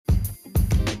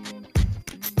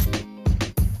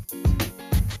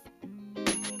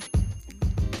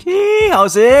Hey,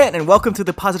 how's it? And welcome to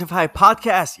the Positive High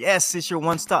Podcast. Yes, it's your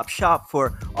one-stop shop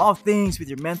for all things with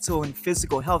your mental and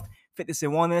physical health, fitness,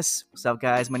 and wellness. What's up,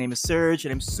 guys? My name is Serge,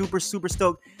 and I'm super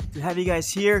stoked to have you guys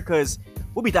here because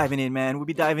we'll be diving in, man. We'll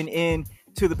be diving in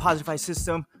to the Positive High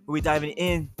system. We'll be diving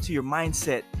into your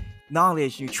mindset,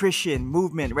 knowledge, nutrition,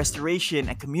 movement, restoration,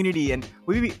 and community. And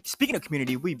speaking of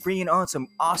community, we'll be bringing on some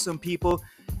awesome people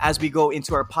as we go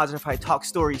into our Positive High Talk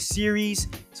Story series.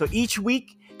 So each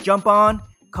week, jump on.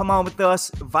 Come on with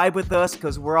us, vibe with us,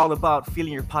 because we're all about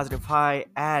feeling your positive high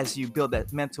as you build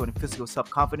that mental and physical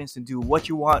self-confidence and do what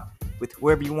you want with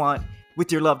whoever you want,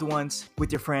 with your loved ones, with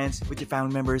your friends, with your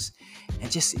family members, and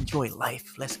just enjoy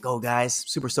life. Let's go, guys.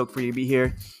 Super stoked for you to be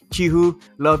here. Chihu,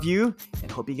 love you,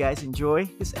 and hope you guys enjoy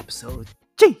this episode.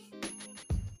 Chee!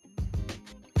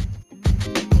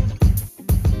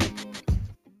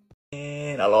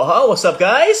 And aloha, what's up,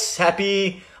 guys?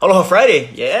 Happy Aloha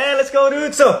Friday. Yeah, let's go,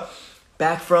 dude. So,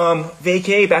 back from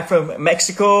vacay, back from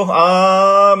Mexico.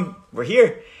 We're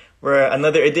here. We're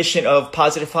another edition of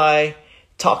Positive High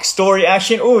Talk Story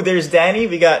Action. Oh, there's Dani.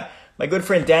 We got my good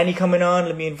friend Dani coming on.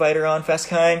 Let me invite her on, fast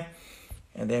kind.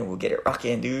 And then we'll get it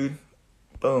rocking, dude.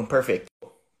 Boom, perfect.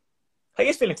 How you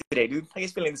guys feeling today, dude? How you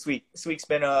guys feeling this week? This week's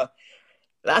been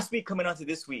last week coming on to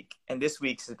this week, and this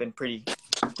week's has been pretty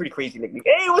crazy lately.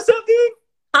 Hey, what's up, dude?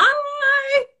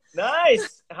 Hi.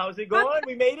 Nice. How's it going?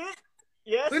 We made it.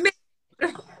 Yes. We made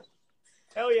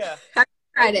Hell yeah. Happy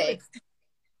Friday.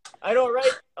 I know, right?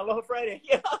 Aloha Friday.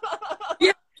 Yeah.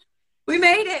 Yeah. We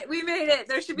made it.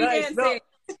 There should be Nice. dancing.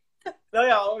 No,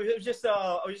 yeah. I was just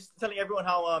telling everyone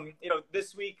how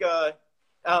this week,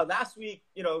 last week,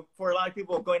 for a lot of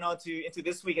people going on into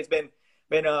this week, it's been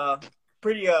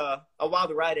pretty a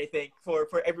wild ride, I think, for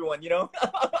everyone,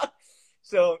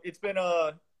 So it's been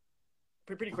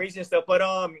pretty crazy and stuff. But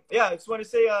yeah, I just want to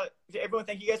say to everyone,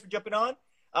 thank you guys for jumping on.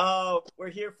 We're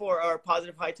here for our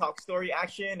Positive High Talk Story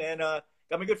Action, and got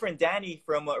my good friend Dani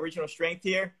from Original Strength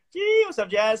here. Gee, what's up,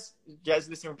 Jazz? Jazz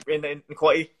listening in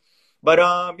Kauai. But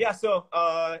yeah, so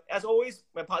as always,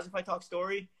 my Positive High Talk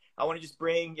Story, I want to just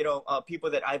bring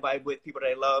people that I vibe with, people that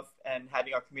I love, and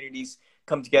having our communities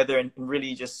come together and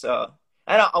really just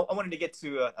and I wanted to get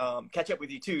to catch up with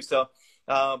you too. So,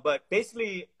 but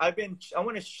basically, I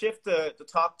want to shift the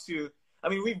talk to. I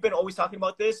mean, we've been always talking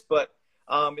about this, but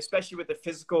especially with the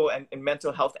physical and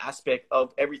mental health aspect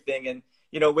of everything. And,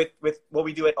 with what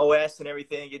we do at OS and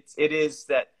everything, it is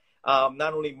that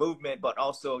not only movement, but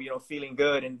also, feeling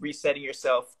good and resetting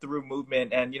yourself through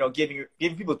movement and, giving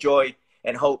people joy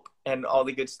and hope and all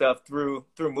the good stuff through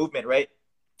movement. Right.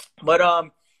 But,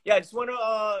 yeah, I just want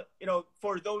to,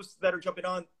 for those that are jumping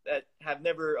on that have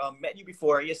never met you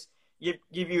before, I guess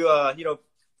give you, a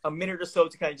minute or so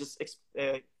to kind of just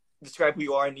describe who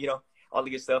you are and, all the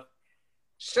good stuff.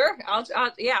 Sure.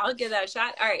 I'll give that a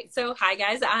shot. All right. So hi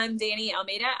guys, I'm Dani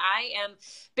Almeyda. I am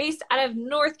based out of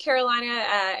North Carolina,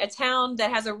 a town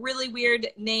that has a really weird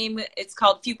name. It's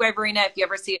called Fuquay-Varina. If you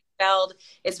ever see it spelled,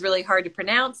 it's really hard to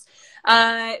pronounce.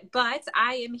 But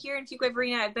I am here in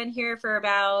Fuquay-Varina. I've been here for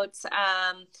about,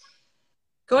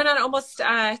 going on almost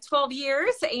 12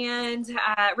 years, and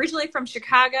originally from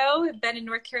Chicago, been in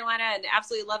North Carolina and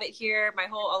absolutely love it here.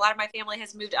 A lot of my family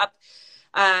has moved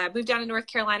down to North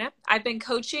Carolina. I've been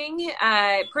coaching,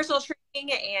 personal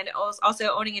training, and also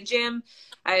owning a gym.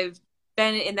 I've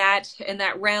been in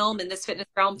that realm, in this fitness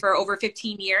realm, for over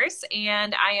 15 years.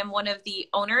 And I am one of the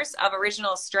owners of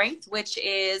Original Strength, which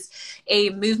is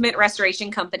a movement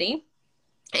restoration company.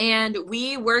 And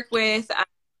we work with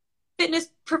fitness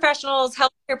professionals,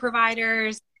 healthcare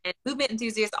providers, and movement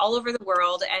enthusiasts all over the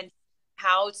world, and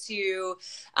how to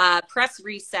press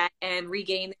reset and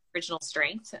regain the original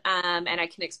strength. And I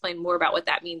can explain more about what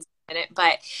that means in a minute.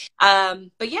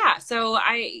 But yeah, so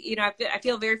I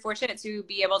feel very fortunate to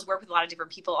be able to work with a lot of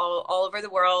different people all over the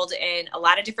world in a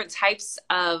lot of different types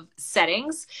of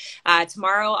settings.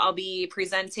 Tomorrow I'll be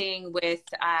presenting with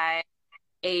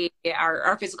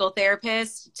our physical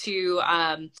therapist to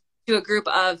a group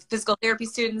of physical therapy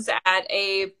students at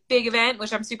a big event,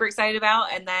 which I'm super excited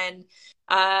about. And then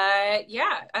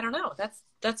yeah, I don't know.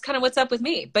 That's kind of what's up with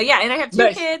me. But yeah, and I have two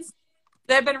Nice. kids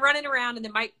that have been running around and they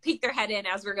might peek their head in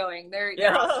as we're going. They're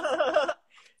Yeah.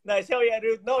 Nice. Hell yeah,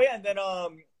 dude. No, yeah. And then,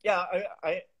 yeah,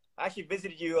 I actually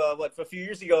visited you, a few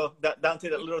years ago down to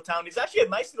that little town. It's actually a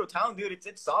nice little town, dude.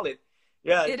 It's solid.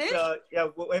 Yeah. It is? Yeah.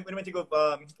 When we went to go,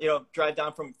 drive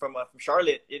down from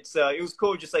Charlotte, it was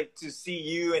cool just like to see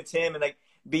you and Tim and like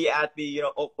be at the,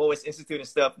 OS Institute and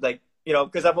stuff, like,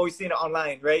 because I've always seen it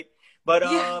online. Right. But,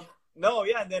 Yeah. no,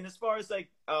 yeah. And then as far as like,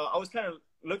 I was kind of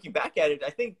looking back at it,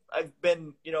 I think I've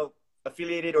been,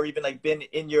 affiliated or even like been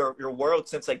in your world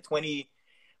since like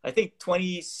I think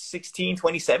 2016,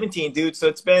 2017, dude. So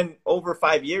it's been over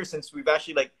 5 years since we've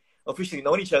actually like officially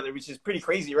known each other, which is pretty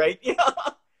crazy, right? Yeah.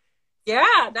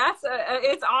 Yeah, that's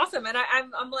it's awesome. And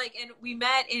I'm like, and we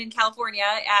met in California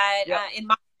at Yep. in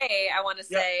Monterey, I want to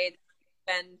Yep. say,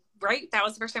 and right, that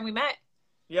was the first time we met.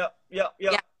 Yep. Yep.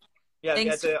 Yeah, Yep. Yeah. At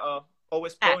thanks for the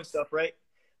OS Pro that. and stuff, right?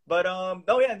 But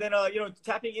no, yeah, and then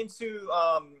tapping into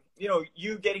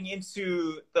you getting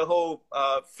into the whole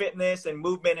fitness and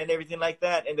movement and everything like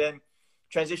that, and then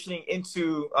transitioning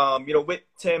into with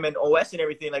Tim and OS and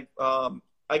everything, like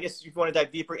I guess you want to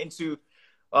dive deeper into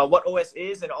what OS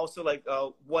is, and also like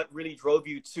what really drove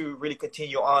you to really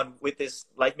continue on with this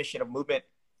life mission of movement.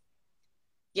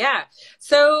 Yeah.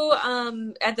 So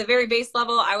at the very base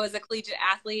level, I was a collegiate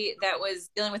athlete that was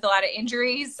dealing with a lot of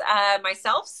injuries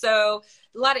myself. So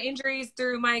a lot of injuries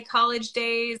through my college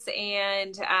days,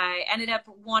 and I ended up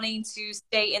wanting to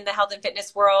stay in the health and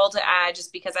fitness world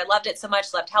just because I loved it so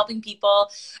much, loved helping people,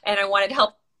 and I wanted to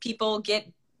help people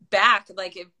get back.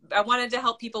 Like I wanted to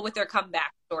help people with their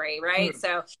comeback story, right? Mm.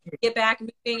 So get back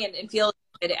moving and feel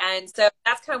good. And so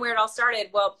that's kind of where it all started.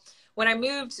 Well, when I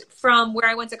moved from where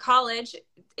I went to college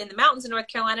in the mountains in North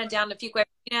Carolina down to Fuquay,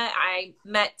 I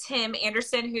met Tim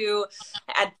Anderson, who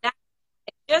at that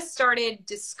just started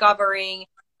discovering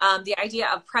the idea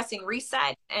of pressing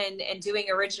reset and doing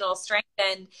original strength.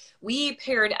 And we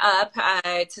paired up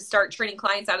to start training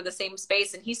clients out of the same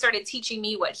space. And he started teaching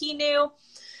me what he knew.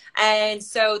 And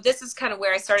so this is kind of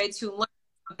where I started to learn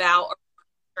about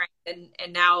strength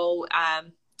and now,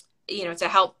 to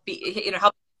help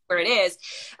help where it is.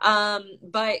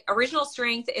 But original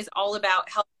strength is all about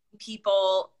helping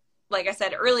people, like I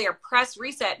said earlier, press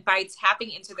reset by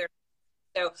tapping into their.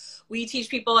 So we teach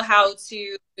people how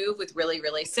to move with really,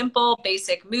 really simple,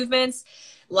 basic movements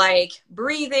like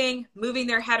breathing, moving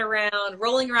their head around,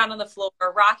 rolling around on the floor,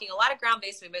 rocking, a lot of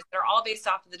ground-based movements that are all based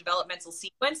off of the developmental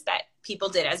sequence that people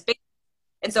did as babies.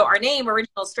 And so our name,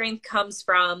 Original Strength, comes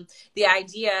from the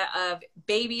idea of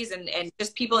babies and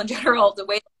just people in general, the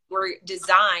way we're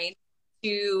designed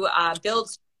to build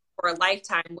for a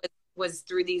lifetime was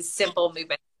through these simple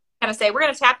movements. Kind of say, we're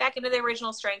going to tap back into the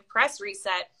original strength, press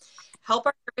reset, help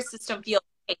our nervous system feel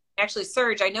safe. Actually,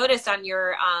 Serge, I noticed on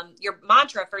your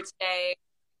mantra for today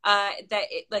that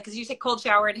because you take cold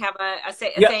shower and have a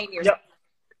saying today.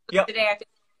 I feel,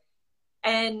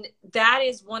 and that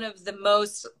is one of the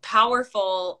most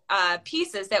powerful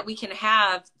pieces that we can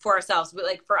have for ourselves,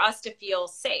 like for us to feel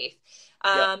safe.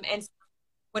 And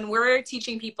when we're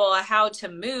teaching people how to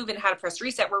move and how to press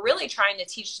reset, we're really trying to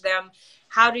teach them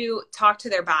how to talk to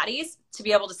their bodies to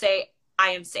be able to say,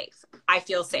 I am safe. I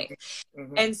feel safe.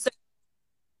 Mm-hmm. And so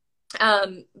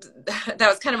that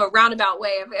was kind of a roundabout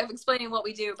way of explaining what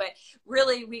we do. But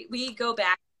really, we go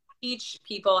back, teach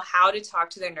people how to talk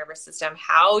to their nervous system,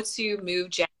 how to move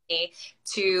gently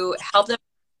to help them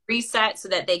reset so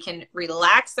that they can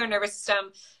relax their nervous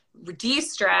system,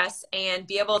 de-stress, and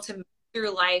be able to move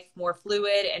through life more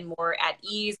fluid and more at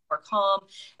ease, more calm.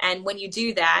 And when you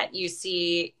do that, you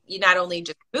see you not only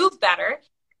just move better,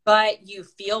 but you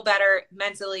feel better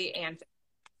mentally and physically.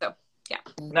 So yeah.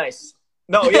 Nice.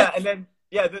 No, yeah. And then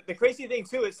the crazy thing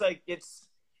too, it's like it's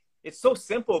so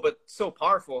simple but so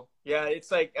powerful. Yeah,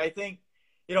 it's like I think,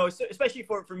 especially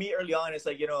for me early on, it's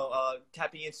like,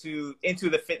 tapping into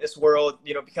the fitness world,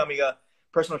 becoming a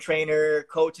personal trainer,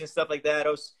 coach and stuff like that. I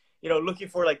was looking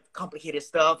for like complicated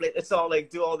stuff. Like, let's all like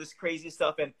do all this crazy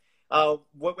stuff. And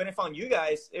when I found you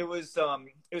guys, it was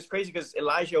crazy because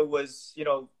Elijah was,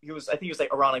 I think he was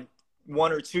like around like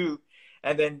 1 or 2,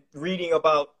 and then reading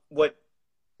about what,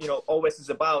 OS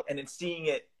is about, and then seeing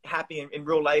it happening in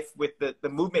real life with the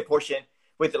movement portion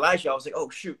with Elijah, I was like, oh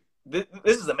shoot, this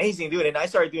is amazing, dude. And I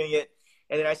started doing it,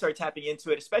 and then I started tapping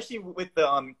into it, especially with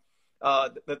the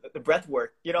breath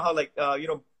work. You know how like,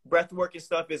 breath work and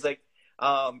stuff is like,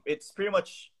 it's pretty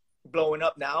much blowing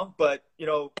up now, but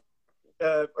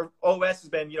OS has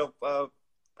been,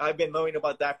 I've been knowing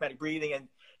about diaphragmatic breathing and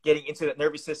getting into the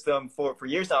nervous system for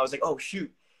years now. I was like, oh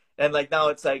shoot. And like, now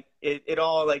it's like, it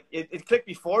all like, it clicked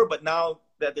before, but now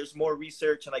that there's more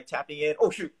research and like tapping in,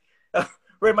 oh shoot,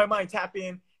 read my mind, tap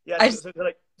in. Yeah. So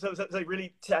like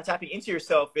really tapping into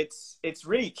yourself. It's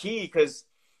really key because,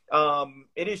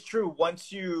 it is true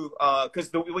once you,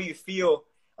 cause the way you feel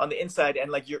on the inside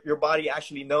and like your body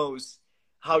actually knows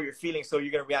how you're feeling, so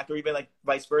you're gonna react, or even like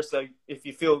vice versa. If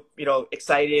you feel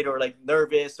excited or like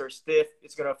nervous or stiff,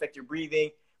 it's gonna affect your breathing,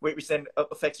 which then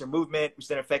affects your movement, which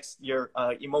then affects your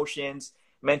emotions,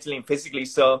 mentally and physically.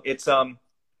 So it's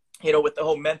with the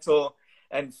whole mental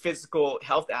and physical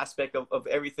health aspect of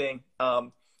everything,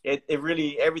 it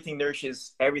really, everything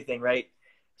nourishes everything, right?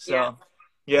 So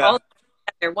yeah.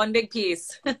 They're one big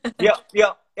piece. Yeah,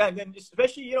 yeah, yeah. And then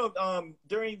especially,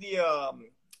 during the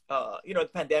the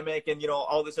pandemic and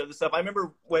all this other stuff. I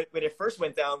remember when it first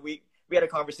went down, we had a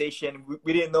conversation.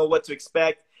 We didn't know what to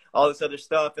expect, all this other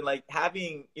stuff, and like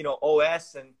having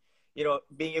OS and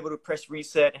being able to press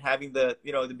reset and having the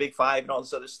big five and all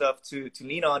this other stuff to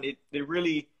lean on, it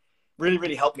really really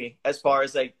really helped me as far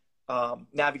as like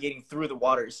navigating through the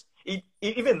waters.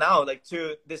 Even now, like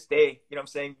to this day, I'm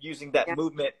saying, using that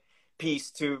movement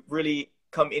piece to really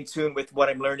come in tune with what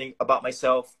I'm learning about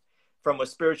myself from a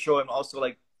spiritual and also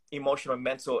like emotional and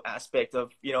mental aspect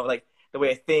of like the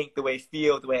way I think, the way I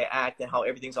feel, the way I act, and how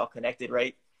everything's all connected,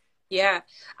 right? Yeah,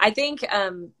 I think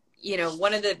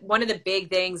one of the big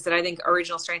things that I think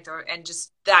original strength and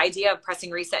just the idea of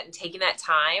pressing reset and taking that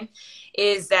time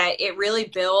is that it really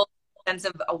builds a sense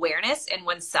of awareness in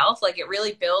oneself. Like it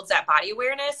really builds that body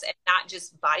awareness, and not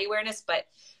just body awareness, but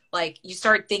like you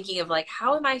start thinking of like,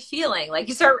 how am I feeling? Like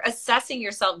you start assessing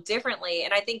yourself differently.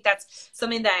 And I think that's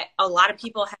something that a lot of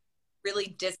people have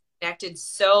really disconnected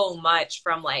so much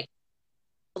from, like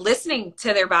listening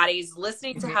to their bodies,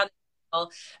 listening to how they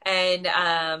feel. And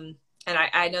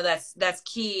I know that's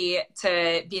key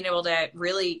to being able to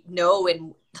really know,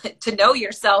 and to know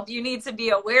yourself, you need to be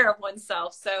aware of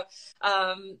oneself. So,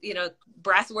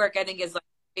 breath work, I think, is like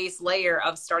base layer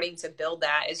of starting to build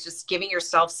that, is just giving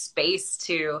yourself space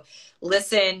to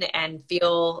listen and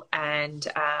feel and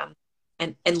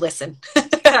listen.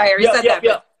 I already said that.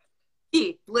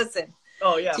 Yeah. Listen.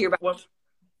 Oh yeah. To your body.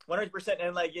 100%.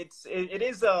 And like it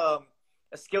is a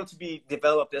skill to be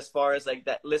developed as far as like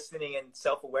that listening and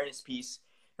self-awareness piece.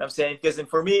 You know what I'm saying? Because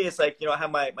for me, it's like, I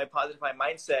have my positive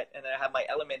mindset, and then I have my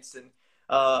elements, and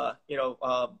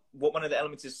what one of the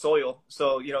elements is soil.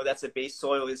 So, that's a base.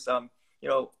 Soil is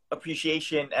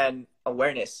appreciation and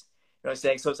awareness. You know what I'm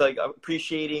saying? So it's like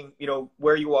appreciating,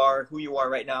 where you are, who you are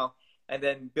right now, and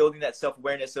then building that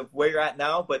self-awareness of where you're at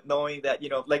now, but knowing that,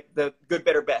 like the good,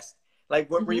 better, best. Like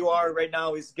where you are right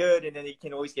now is good, and then it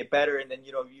can always get better, and then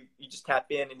you just tap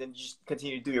in, and then you just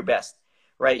continue to do your best,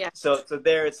 right? Yeah. So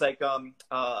there it's like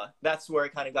that's where I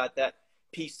kind of got that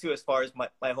piece too, as far as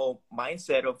my whole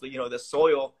mindset of the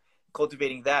soil,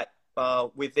 cultivating that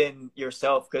within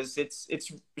yourself, because it's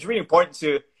really important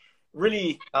to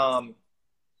really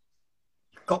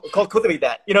cultivate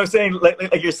that. You know what I'm saying?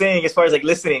 Like you're saying, as far as like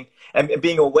listening and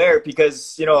being aware,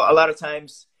 because a lot of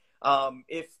times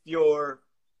if you're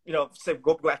so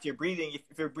go back to your breathing.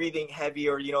 If you're breathing heavy,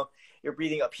 or you're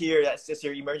breathing up here, that's just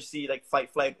your emergency, like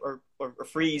fight, flight, or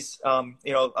freeze,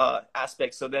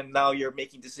 aspect. So then now you're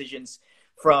making decisions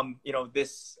from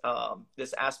this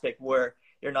aspect where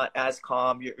you're not as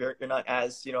calm, you're not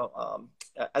as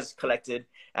as collected,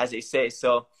 as they say.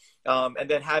 So and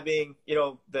then having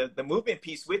the movement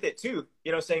piece with it too.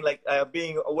 Saying like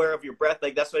being aware of your breath.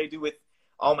 Like that's what I do with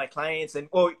all my clients, and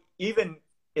even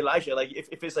Elijah. Like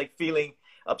if it's like feeling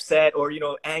upset or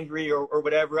angry or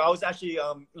whatever. I was actually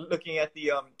looking at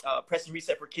the Press and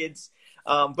Reset for Kids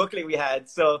booklet we had.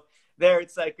 So there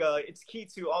it's like it's key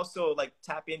to also like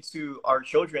tap into our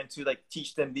children to like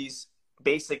teach them these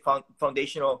basic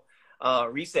foundational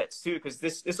resets too, because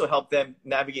this will help them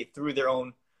navigate through their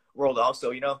own world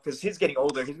also, because he's getting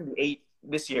older. He's gonna be 8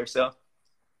 this year. So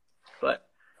but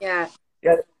yeah.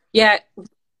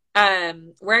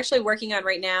 We're actually working on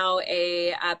right now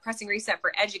a pressing reset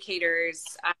for educators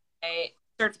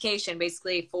certification,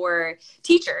 basically for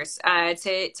teachers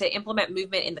to implement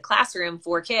movement in the classroom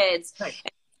for kids. Nice.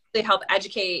 And really help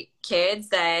educate kids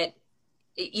that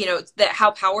that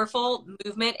how powerful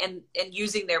movement and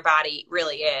using their body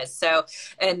really is. So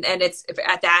and it's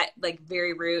at that like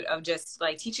very root of just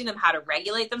like teaching them how to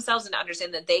regulate themselves and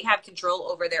understand that they have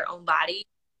control over their own body,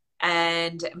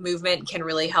 and movement can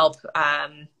really help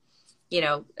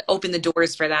open the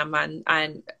doors for them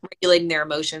on regulating their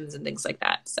emotions and things like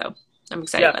that. So I'm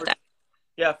excited about that.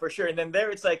 Yeah, for sure. And then there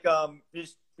it's like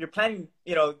you're planting,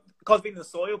 cultivating the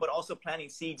soil, but also planting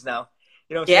seeds now.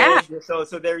 Yeah. So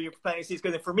there you're planting seeds.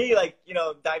 Because for me, like,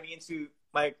 diving into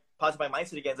my positive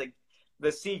mindset again, it's like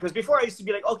the seed. Because before I used to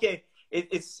be like, okay,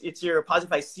 it's your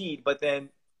positive seed. But then,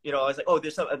 I was like, oh,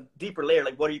 there's a deeper layer.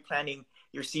 Like, what are you planting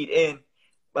your seed in?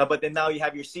 But then now you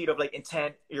have your seed of like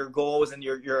intent, your goals, and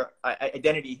your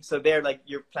identity. So there, like,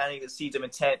 you're planting the seeds of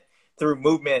intent through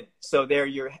movement. So there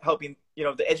you're helping,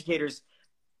 the educators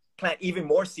plant even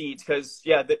more seeds, because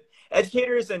the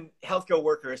educators and healthcare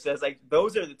workers, as like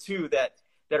those are the two that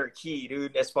are key,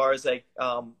 dude, as far as like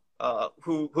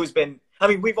who's been, I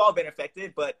mean, we've all been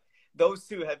affected, but those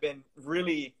two have been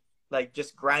really like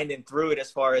just grinding through it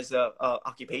as far as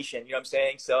occupation, you know what I'm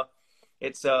saying? So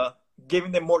it's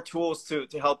giving them more tools to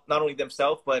help not only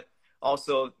themselves, but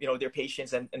also, their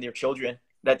patients and their children.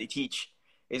 that they teach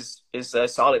is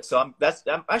solid. So I'm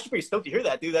actually pretty stoked to hear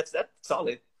that, dude. That's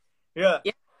solid. Yeah.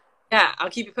 Yeah, yeah, I'll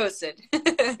keep you posted.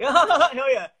 Yeah.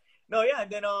 Hell yeah. No, yeah.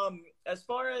 And then as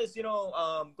far as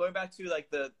going back to like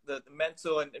the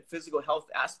mental and physical health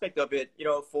aspect of it,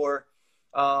 for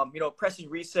pressing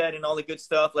reset and all the good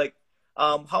stuff, like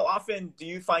how often do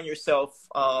you find yourself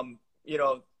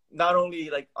not only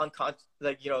like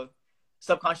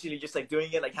subconsciously just like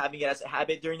doing it, like having it as a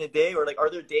habit during the day, or like are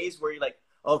there days where you're like,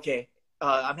 okay,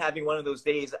 I'm having one of those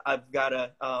days, I've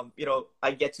gotta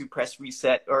I get to press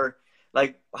reset, or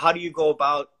like how do you go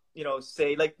about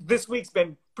say like this week's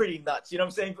been pretty nuts, you know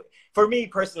what I'm saying? For me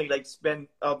personally, like it's been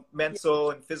a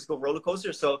mental and physical roller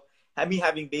coaster. So me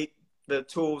having the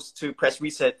tools to press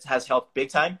reset has helped big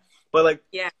time. But like,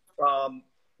 Yeah.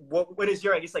 What is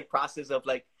your, I guess, like process of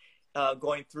like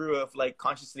going through of like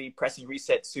consciously pressing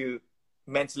reset to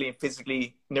mentally and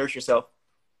physically nourish yourself?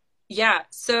 Yeah,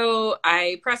 so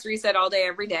I press reset all day,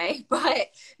 every day,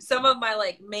 but some of my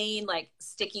like main like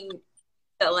sticking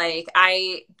that like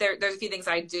there's a few things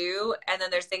I do, and then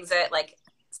there's things that like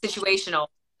situational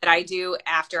that I do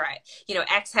after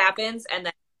X happens, and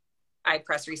then I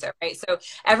press reset, right? So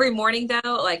every morning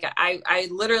though, like I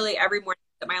literally every morning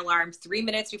set my alarm 3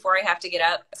 minutes before I have to get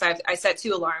up. So I set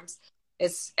 2 alarms.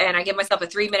 And I give myself a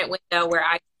 3-minute window where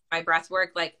I my breath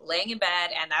work, like laying in bed,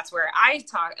 and that's where I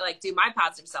talk, like do my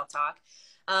positive self-talk.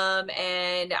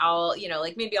 And I'll,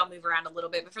 like maybe I'll move around a little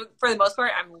bit, but for the most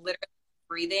part, I'm literally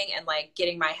breathing and like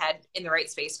getting my head in the right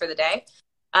space for the day.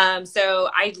 So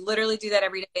I literally do that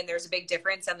every day, and there's a big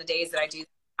difference on the days that I do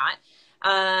that.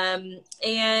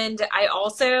 And I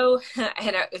also,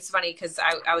 and it's funny because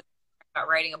I was about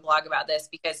writing a blog about this,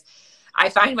 because I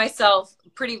find myself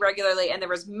pretty regularly, and there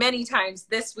was many times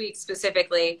this week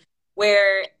specifically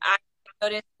where I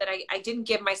noticed that I didn't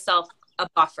give myself a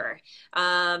buffer.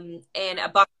 And a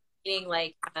buffer meaning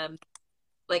like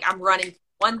I'm running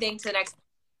one thing to the next,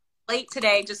 late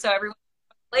today, just so everyone's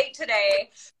late today,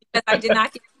 because I did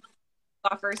not get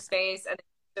buffer space, and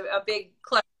a big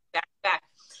clutter back.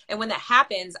 And when that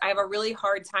happens, I have a really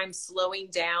hard time slowing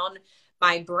down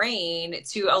my brain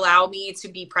to allow me to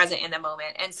be present in the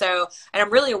moment. And I'm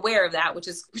really aware of that, which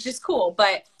is cool,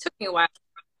 but it took me a while.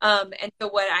 And so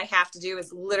what I have to do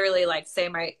is literally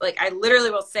I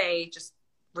literally will say, just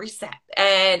reset.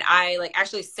 And I like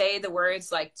actually say the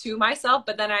words like to myself,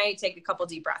 but then I take a couple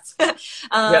deep breaths.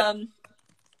 Yeah.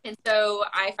 And so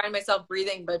I find myself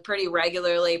breathing, but pretty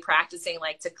regularly practicing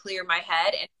like to clear my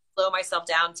head and slow myself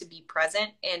down to be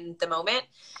present in the moment.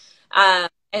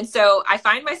 And so I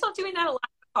find myself doing that a lot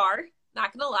in the car,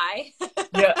 not gonna lie.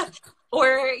 Yeah.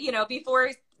 Or,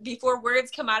 before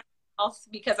words come out of my mouth,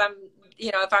 because I'm,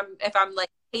 if I'm like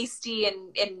hasty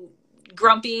and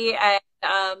grumpy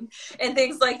and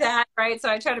things like that, right? So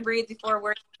I try to breathe before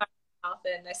words come out of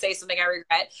my mouth and I say something I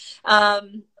regret.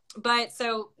 But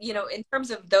so, in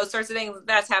terms of those sorts of things,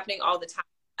 that's happening all the time.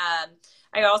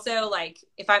 I also like,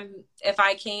 if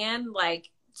I can like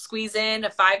squeeze in a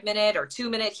 5-minute or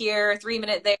 2-minute here,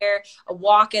 3-minute there, a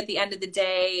walk at the end of the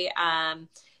day.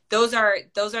 Those are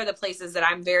the places that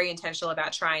I'm very intentional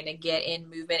about trying to get in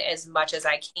movement as much as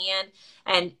I can.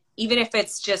 And even if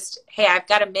it's just, hey, I've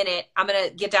got a minute, I'm going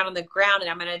to get down on the ground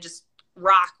and I'm going to just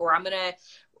rock, or I'm going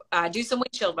to do some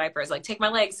windshield wipers, like take my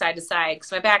legs side to side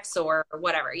because my back's sore or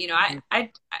whatever.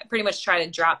 I pretty much try to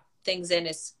drop things in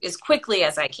as quickly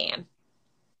as I can.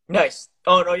 Nice.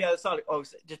 Oh no, yeah, that's solid. Oh,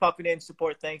 just popping in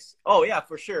support. Thanks. Oh yeah,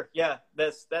 for sure. Yeah,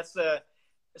 that's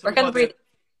We're gonna breathe.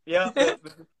 Yeah,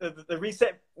 the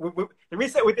reset, the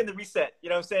reset within the reset. You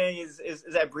know what I'm saying is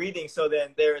that breathing. So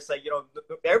then there's like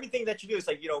everything that you do is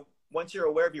like once you're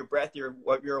aware of your breath, you're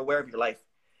aware of your life,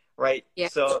 right? Yeah.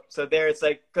 So there it's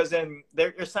like, because then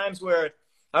there's times where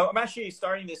I'm actually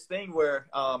starting this thing where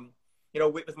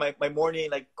with my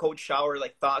morning like cold shower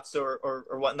like thoughts or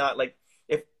whatnot, like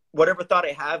if whatever thought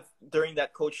I have during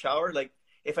that cold shower, like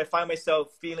if I find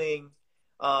myself feeling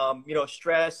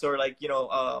stress or like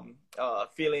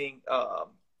feeling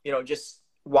just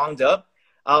wound up,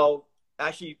 I'll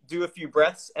actually do a few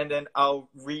breaths and then I'll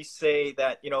re-say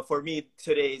that for me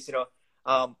today's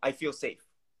I feel safe.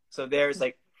 So there's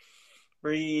like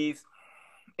breathe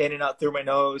in and out through my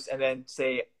nose and then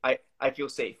say I feel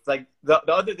safe. Like the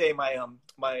other day my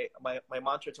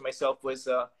mantra to myself was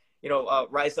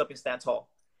rise up and stand tall.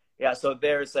 Yeah, so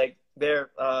there's like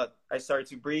I started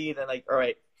to breathe and like, all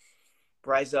right,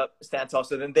 rise up, stand tall.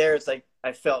 So then there's like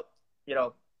I felt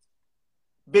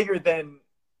bigger than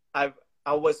I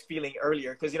was feeling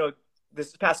earlier, because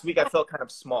this past week I felt kind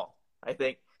of small. I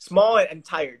think small and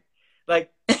tired.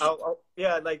 Like I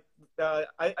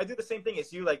do the same thing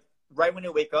as you. Like right when I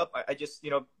wake up, I just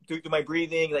do my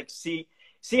breathing, like see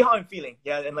see how I'm feeling.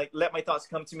 Yeah. And like, let my thoughts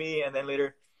come to me. And then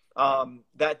later,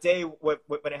 that day when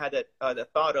I had the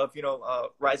thought of,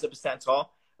 rise up and stand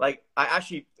tall, like I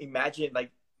actually imagined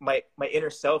like my inner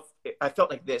self, I felt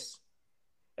like this.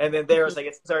 And then there was like,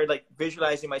 I started like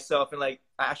visualizing myself, and like,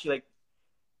 I actually like,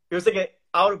 it was like an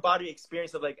out of body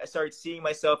experience of like, I started seeing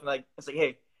myself, and like, it's like,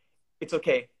 hey, it's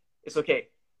okay. It's okay.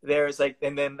 There's like,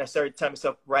 and then I started telling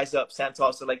myself, rise up, stand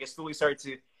tall. So like, I slowly started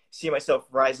to see myself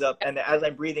rise up. And as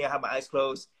I'm breathing, I have my eyes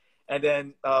closed. And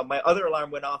then my other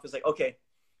alarm went off. It's like, okay,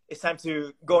 it's time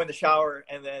to go in the shower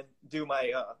and then do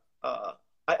my,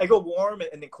 I go warm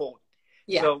and then cold.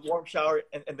 Yeah. So warm shower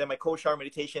and then my cold shower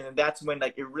meditation. And that's when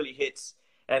like it really hits.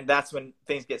 And that's when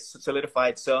things get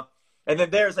solidified. So, and then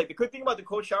there's like, the good thing about the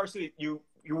cold shower, so you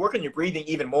work on your breathing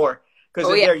even more. Because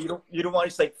there you don't want to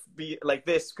just like be like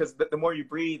this, because the more you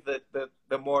breathe,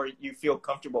 the more you feel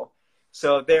comfortable.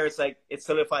 So there's like, it's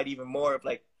solidified even more of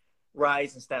like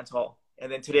rise and stand tall.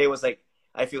 And then today was like,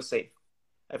 I feel safe.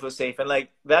 I feel safe. And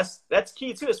like, that's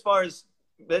key too, as far as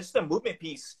that's the movement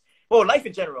piece. Well, life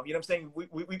in general, you know what I'm saying?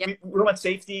 We want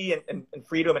safety and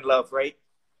freedom and love, right?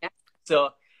 Yeah. So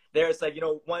there's like,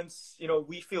 once,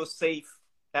 we feel safe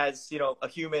as, a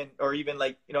human, or even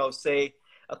like, say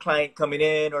a client coming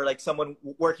in, or like someone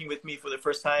working with me for the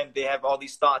first time, they have all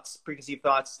these thoughts, preconceived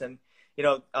thoughts, and,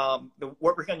 the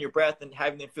working on your breath and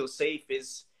having them feel safe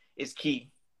is key.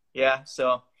 Yeah.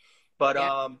 So, but,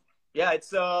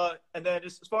 it's, and then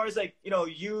as far as like,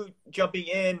 you jumping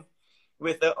in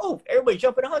with, everybody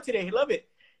jumping on today. Love it.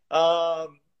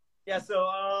 And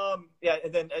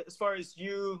then as far as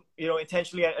you,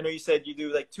 intentionally, I know you said you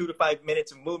do like 2 to 5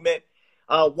 minutes of movement.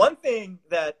 One thing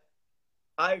that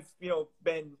I've,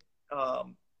 been,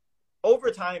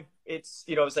 over time, it's,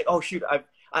 it's like, oh shoot,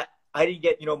 I didn't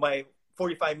get, my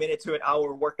 45 minutes to an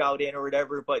hour workout in or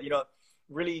whatever, but,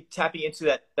 really tapping into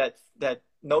that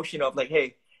notion of like,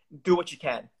 hey, do what you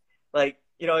can. Like,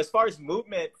 as far as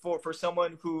movement for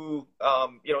someone who,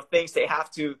 thinks they have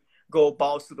to go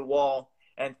balls to the wall,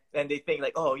 and they think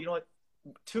like, oh,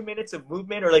 2 minutes of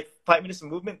movement or like 5 minutes of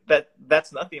movement,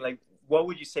 that's nothing. Like, what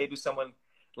would you say to someone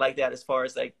like that, as far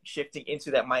as like shifting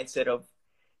into that mindset of,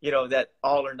 that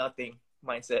all or nothing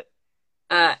mindset?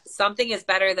 Something is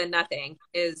better than nothing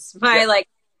is my like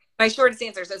my shortest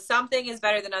answer. So something is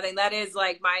better than nothing. That is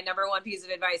like my number one piece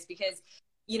of advice, because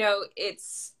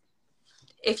it's,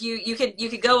 if you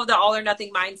could go with the all or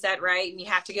nothing mindset, right? And you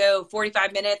have to go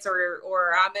 45 minutes or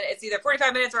it's either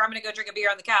 45 minutes or I'm going to go drink a beer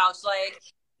on the couch. Like,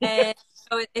 and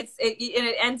so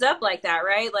it ends up like that,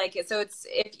 right? Like, so it's,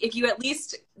 if you at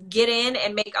least get in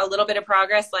and make a little bit of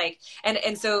progress, like,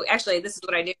 and so actually this is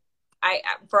what I do.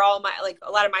 For all my, like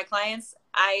a lot of my clients,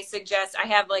 I suggest I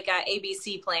have like a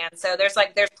ABC plan. So there's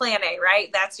plan A, right?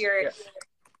 That's your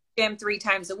gym 3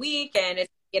 times a week, and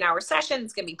it's an hour session.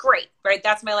 It's going to be great, right?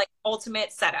 That's my like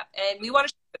ultimate setup. And we want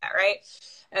to show that,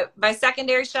 right? My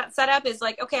secondary setup is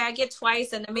like, okay, I get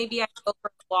twice, and then maybe I go for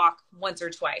a walk once or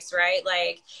twice, right?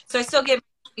 Like, so I still get,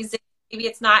 maybe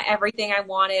it's not everything I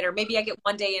wanted, or maybe I get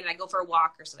one day and I go for a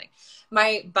walk or something.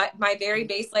 My very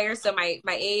base layer. So I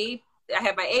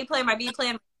have my A plan, my B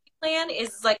plan. My C plan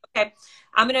is like, okay,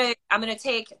 I'm gonna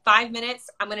take 5 minutes.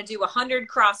 I'm gonna do 100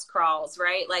 cross crawls,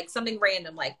 right? Like something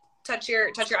random, like touch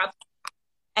your up,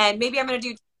 and maybe I'm gonna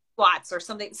do squats or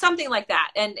something like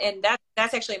that. And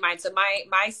that's actually mine. So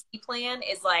my C plan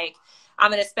is like,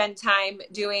 I'm gonna spend time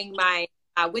doing my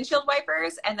windshield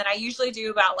wipers, and then I usually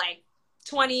do about like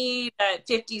 20 to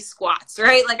 50 squats,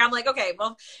 right? Like, I'm like, okay,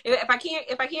 well, if I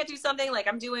can't do something, like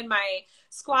I'm doing my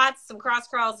squats, some cross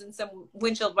crawls, and some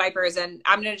windshield wipers, and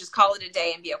I'm going to just call it a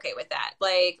day and be okay with that.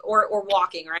 Like, or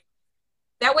walking, right?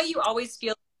 That way you always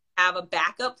feel you have a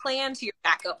backup plan to your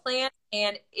backup plan,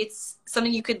 and it's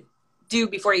something you could do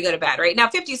before you go to bed, right? Now,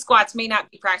 50 squats may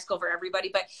not be practical for everybody,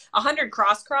 but 100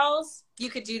 cross crawls, you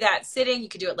could do that sitting, you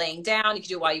could do it laying down, you could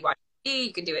do it while you watch TV,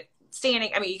 you could do it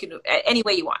standing. I mean, you can do it any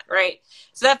way you want, right?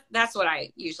 So that's what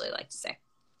I usually like to say.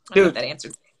 I hope that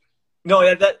answered.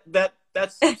 No,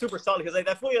 that's super solid, because like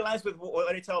that fully aligns with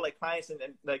what I tell like clients and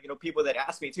like people that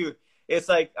ask me too. It's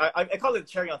like I call it the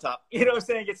cherry on top. You know what I'm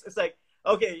saying? It's like,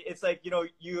 okay, it's like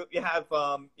you have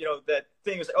that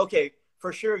thing is like, okay,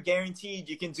 for sure, guaranteed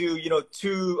you can do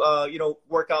 2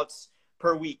 workouts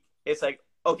per week. It's like,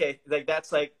 okay, like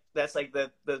that's like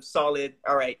the solid,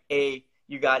 all right, A,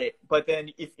 you got it. But then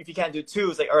if you can't do 2,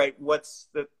 it's like, all right, what's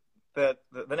the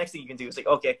next thing you can do? It's like,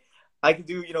 okay, I can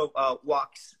do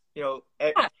walks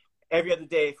every other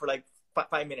day for like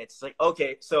 5 minutes. It's like,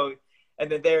 okay, so,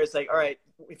 and then there's like, all right,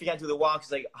 if you can't do the walks,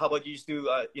 it's like, how about you just do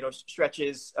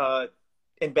stretches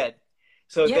in bed?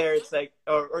 So there it's like,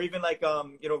 or even like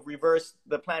reverse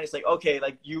the plan. It's like, okay,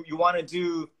 like you want to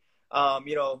do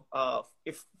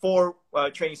if 4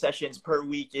 training sessions per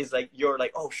week is like, you're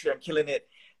like, oh shit, I'm killing it.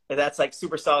 And that's like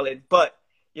super solid. But,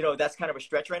 that's kind of a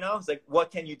stretch right now. It's like, what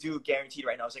can you do guaranteed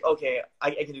right now? It's like, okay,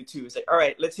 I can do 2. It's like, all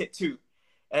right, let's hit 2.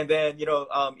 And then,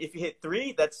 if you hit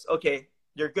 3, that's okay,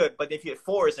 you're good. But if you hit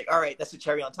 4, it's like, all right, that's the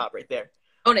cherry on top right there.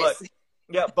 Bonus. But,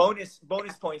 yeah, bonus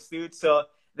points, dude. So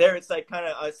there it's like kind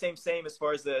of same as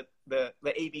far as the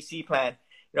ABC plan.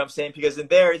 You know what I'm saying? Because in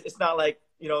there, it's not like,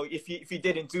 if you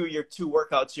didn't do your 2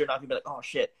 workouts, you're not gonna be like, oh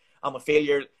shit, I'm a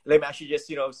failure. Let me actually just,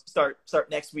 start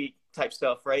next week type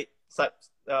stuff, right? So,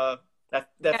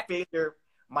 that failure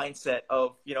mindset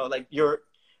of, like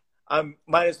I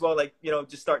might as well like,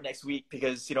 just start next week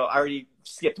because, I already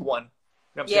skipped 1. You know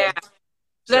what I'm saying?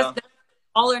 That's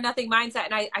all or nothing mindset.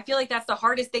 And I feel like that's the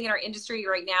hardest thing in our industry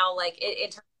right now. Like in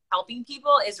terms of helping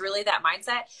people is really that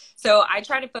mindset. So I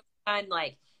try to focus on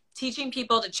like teaching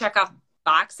people to check off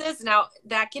boxes. Now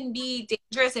that can be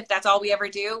dangerous if that's all we ever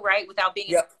do, right? Without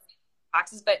being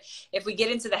boxes. But if we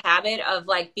get into the habit of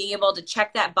like being able to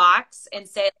check that box and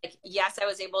say like, yes, I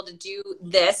was able to do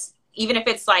this, even if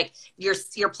it's like your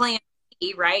plan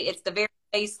B, right? It's the very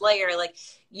base layer. Like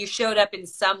you showed up in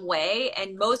some way,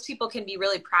 and most people can be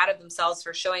really proud of themselves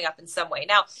for showing up in some way.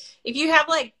 Now, if you have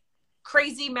like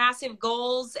crazy, massive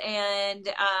goals and,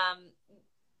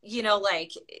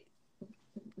 like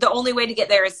the only way to get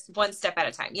there is one step at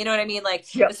a time. You know what I mean? Like,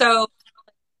 so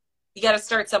you got to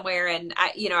start somewhere. And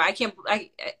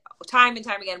time and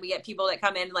time again, we get people that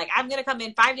come in like, I'm going to come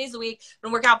in 5 days a week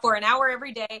and work out for an hour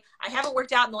every day. I haven't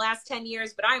worked out in the last 10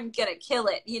 years, but I'm going to kill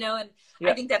it, and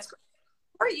I think that's great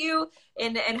for you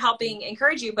and helping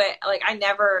encourage you. But like, I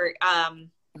never,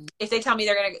 if they tell me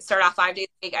they're going to start off 5 days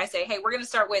a week, I say, hey, we're going to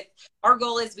start with, our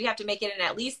goal is we have to make it in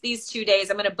at least these 2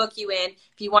 days. I'm going to book you in.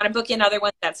 If you want to book in other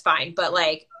ones, that's fine. But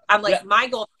like, I'm like, my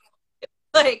goal,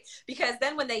 like, because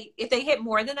then if they hit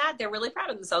more than that, they're really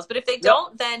proud of themselves. But if they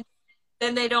don't, then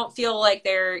they don't feel like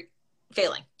they're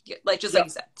failing. Like, just like you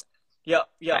said. Yeah.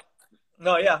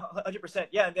 No, yeah, 100%.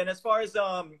 Yeah. And then as far as,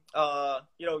 going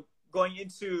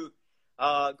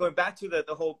back to the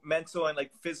whole mental and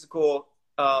like physical,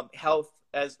 health,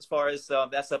 as far as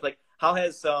that stuff, like how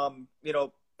has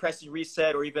pressing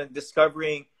reset or even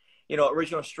discovering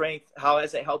original strength, how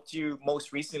has it helped you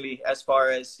most recently as far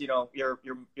as your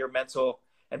mental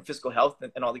and physical health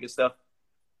and all the good stuff?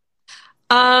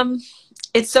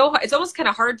 It's almost kind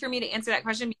of hard for me to answer that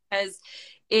question because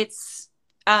it's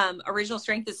original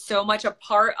strength is so much a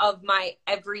part of my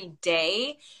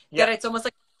everyday that it's almost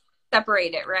like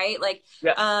separate it, right? Like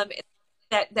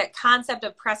that concept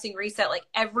of pressing reset, like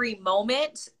every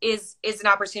moment is an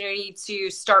opportunity to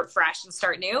start fresh and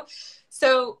start new.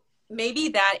 So maybe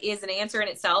that is an answer in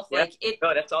itself. Like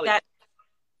that's all.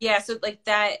 So like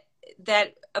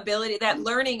that ability, that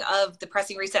learning of the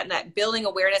pressing reset and that building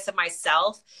awareness of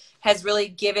myself has really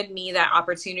given me that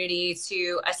opportunity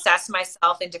to assess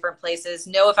myself in different places,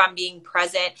 know if I'm being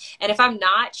present, and if I'm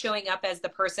not showing up as the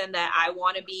person that I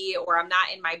want to be, or I'm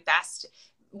not in my best,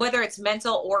 whether it's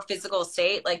mental or physical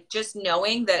state, like just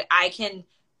knowing that I can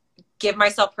give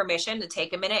myself permission to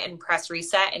take a minute and press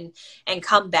reset and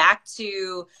come back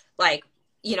to like,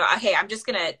 hey, I'm just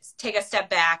going to take a step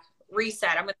back,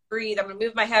 reset. I'm going to breathe. I'm going to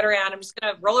move my head around. I'm just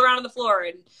going to roll around on the floor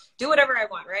and do whatever I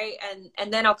want. Right.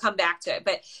 And then I'll come back to it.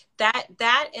 But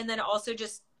that, and then also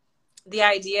just the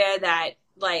idea that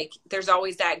like, there's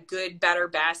always that good, better,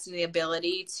 best, and the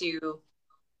ability to,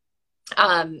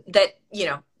 that,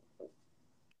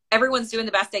 everyone's doing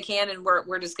the best they can. And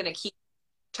we're just going to keep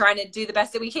trying to do the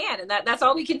best that we can. And that's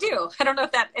all we can do. I don't know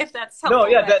if that's helpful. No,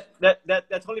 yeah, that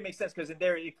totally makes sense. Cause in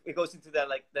there, it goes into that,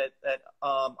 like that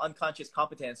unconscious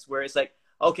competence where it's like,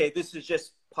 okay, this is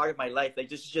just part of my life. Like,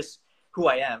 this is just who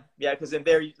I am. Yeah. Cause in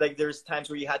there, like, there's times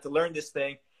where you had to learn this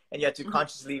thing and you had to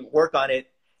consciously work on it.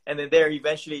 And then there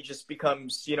eventually it just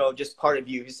becomes, just part of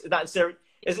you. It's not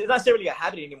necessarily a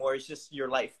habit anymore. It's just your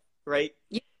life. Right.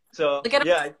 Yeah. So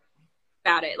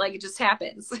about it, like it just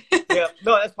happens. Yeah,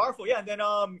 no, that's powerful. Yeah, and then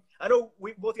I know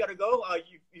we both got to go.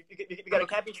 You got a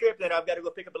camping trip, then I've got to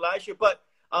go pick up Elijah. But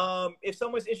if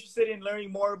someone's interested in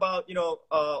learning more about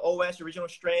OS, original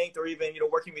strength, or even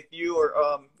working with you or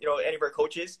any of our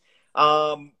coaches,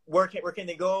 where can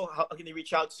they go? How can they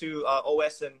reach out to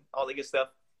OS and all the good stuff?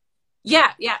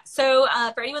 Yeah. So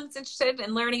for anyone that's interested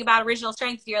in learning about original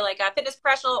strength, if you're like a fitness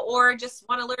professional or just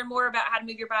want to learn more about how to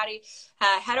move your body,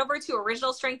 head over to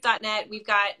originalstrength.net. We've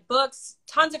got books,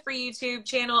 tons of free YouTube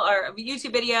channel or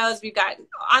YouTube videos. We've got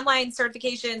online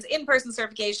certifications, in-person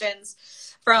certifications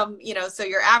from, so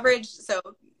your average. So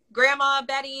Grandma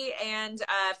Betty, and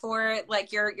for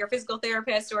like your physical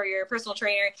therapist or your personal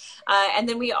trainer. And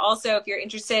then we also, if you're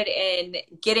interested in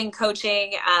getting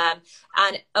coaching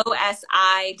on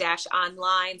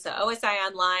OSI-online, so OSI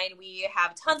Online, we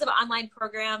have tons of online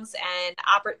programs and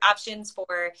options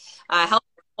for helping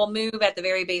people move at the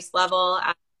very base level.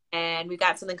 And we've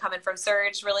got something coming from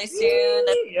Surge really soon.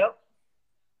 Yep.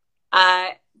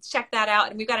 Check that out.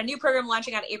 And we've got a new program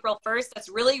launching on April 1st. That's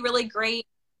really, really great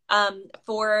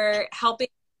for helping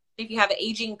if you have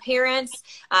aging parents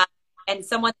and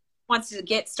someone wants to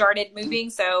get started moving.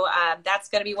 So that's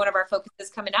going to be one of our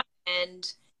focuses coming up. And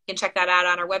you can check that out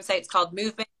on our website. It's called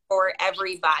Movement for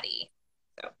Everybody.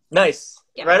 So, nice.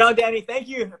 Yeah. Right on, Dani. Thank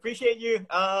you. Appreciate you.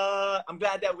 I'm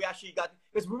glad that we actually got,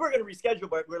 because we were going to reschedule,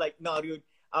 but we're like, no, dude.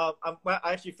 I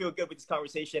actually feel good with this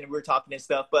conversation and we're talking and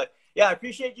stuff. But yeah, I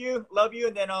appreciate you. Love you.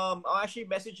 And then I'll actually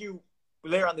message you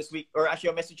later on this week, or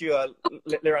actually I'll message you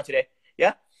later on today.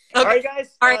 Yeah. Okay. All right,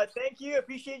 guys. All right. Thank you.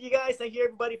 Appreciate you guys. Thank you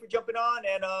everybody for jumping on.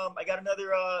 And I got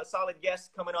another solid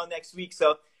guest coming on next week.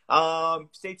 So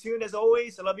stay tuned as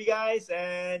always. I love you guys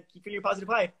and keep feeling your positive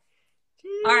high.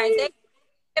 Jeez. All right.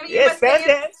 Thank you. Yeah, spam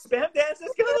dance. Spam dance.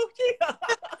 Let's go.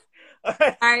 All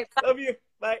right. All right. Love you.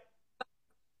 Bye.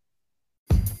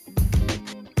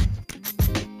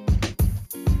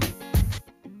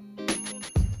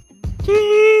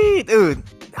 Dude,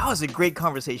 that was a great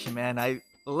conversation, man. I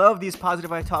love these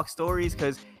positive I talk stories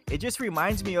because it just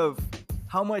reminds me of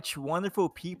how much wonderful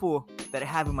people that I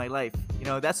have in my life. You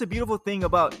know, that's a beautiful thing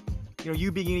about, you know,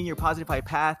 you beginning your positive high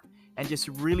path and just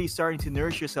really starting to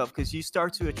nourish yourself, because you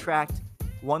start to attract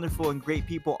wonderful and great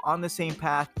people on the same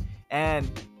path. And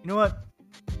you know what?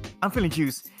 I'm feeling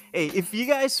juiced. Hey, if you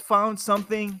guys found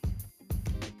something,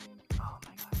 oh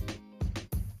my God.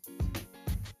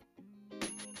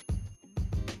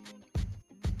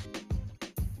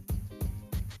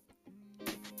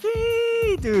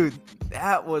 Dude,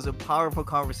 that was a powerful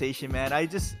conversation, man. I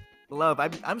just love,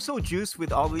 I'm so juiced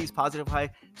with all of these positive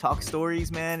high talk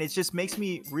stories, man. It just makes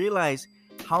me realize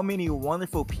how many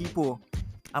wonderful people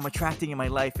I'm attracting in my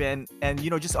life, and you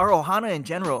know, just our ohana in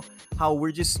general, how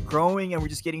we're just growing and we're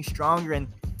just getting stronger. And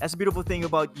that's a beautiful thing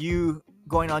about you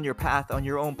going on your path, on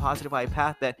your own positive high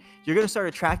path, that you're going to start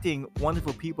attracting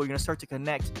wonderful people. You're going to start to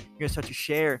connect, you're going to start to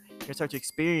share, you're going to start to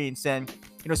experience. And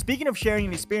you know, speaking of sharing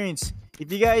an experience,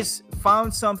 if you guys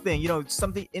found something, you know,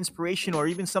 something inspirational or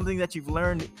even something that you've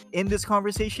learned in this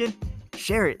conversation,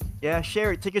 share it. Yeah,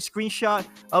 share it. Take a screenshot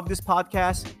of this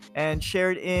podcast and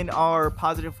share it in our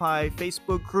Positive High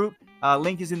Facebook group.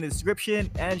 Link is in the description,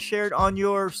 and share it on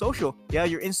your social. Yeah,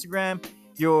 your Instagram,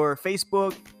 your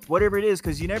Facebook, whatever it is,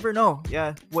 because you never know.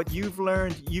 Yeah, what you've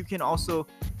learned, you can also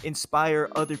inspire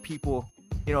other people,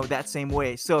 you know, that same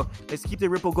way. So let's keep the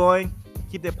ripple going.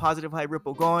 Keep the positive high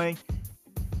ripple going.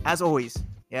 As always,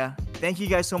 yeah, thank you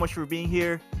guys so much for being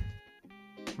here.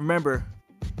 Remember,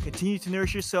 continue to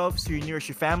nourish yourself so you nourish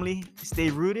your family. Stay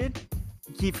rooted.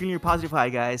 Keep feeling your positive high,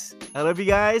 guys. I love you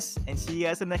guys, and see you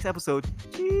guys in the next episode.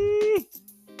 Cheers.